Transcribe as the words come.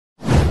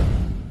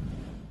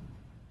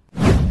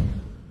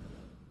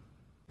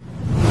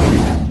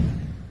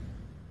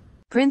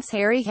Prince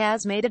Harry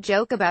has made a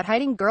joke about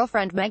hiding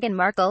girlfriend Meghan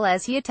Markle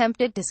as he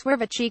attempted to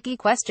swerve a cheeky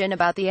question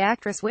about the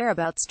actress'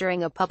 whereabouts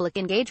during a public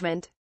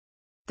engagement.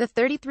 The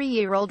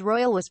 33-year-old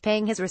royal was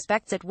paying his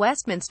respects at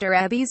Westminster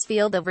Abbey's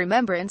Field of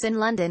Remembrance in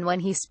London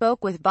when he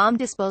spoke with bomb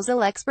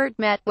disposal expert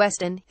Matt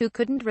Weston, who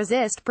couldn't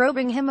resist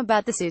probing him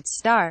about the Suits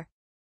star.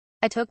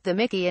 "I took the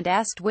mickey and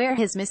asked where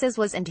his missus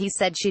was and he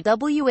said she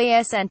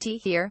wasn't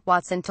here,"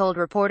 Watson told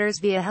reporters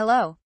via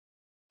Hello.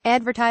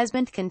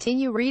 Advertisement.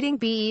 Continue reading.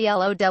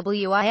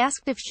 BELOW. "I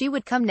asked if she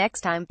would come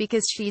next time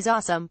because she's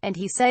awesome, and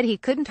he said he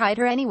couldn't hide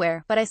her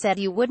anywhere, but I said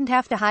you wouldn't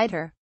have to hide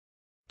her."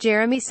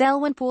 Jeremy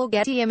Selwyn-Poole.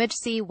 Getty Image.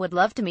 "C would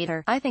love to meet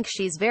her. I think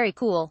she's very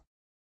cool.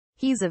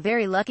 He's a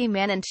very lucky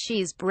man and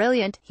she's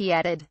brilliant," he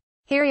added.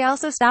 Harry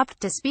also stopped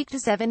to speak to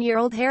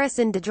 7-year-old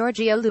Harrison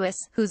DeGiorgio Lewis,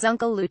 whose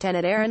uncle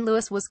Lieutenant Aaron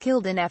Lewis was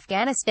killed in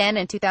Afghanistan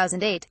in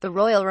 2008. The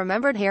royal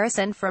remembered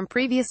Harrison from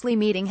previously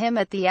meeting him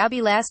at the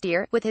Abbey last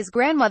year, with his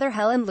grandmother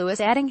Helen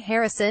Lewis adding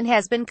Harrison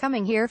has been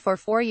coming here for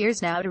 4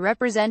 years now to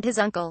represent his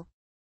uncle.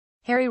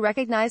 Harry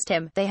recognized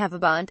him. They have a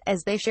bond,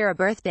 as they share a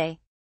birthday.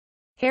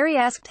 Harry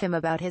asked him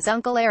about his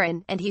uncle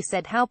Aaron, and he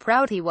said how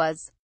proud he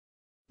was.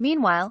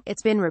 Meanwhile,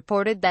 it's been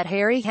reported that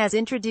Harry has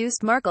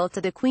introduced Markle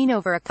to the Queen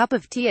over a cup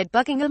of tea at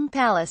Buckingham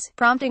Palace,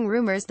 prompting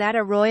rumors that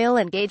a royal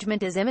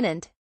engagement is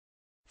imminent.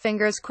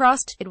 Fingers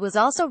crossed. It was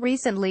also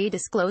recently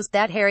disclosed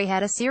that Harry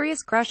had a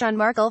serious crush on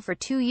Markle for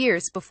 2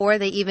 years before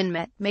they even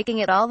met, making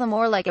it all the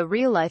more like a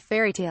real-life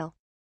fairy tale.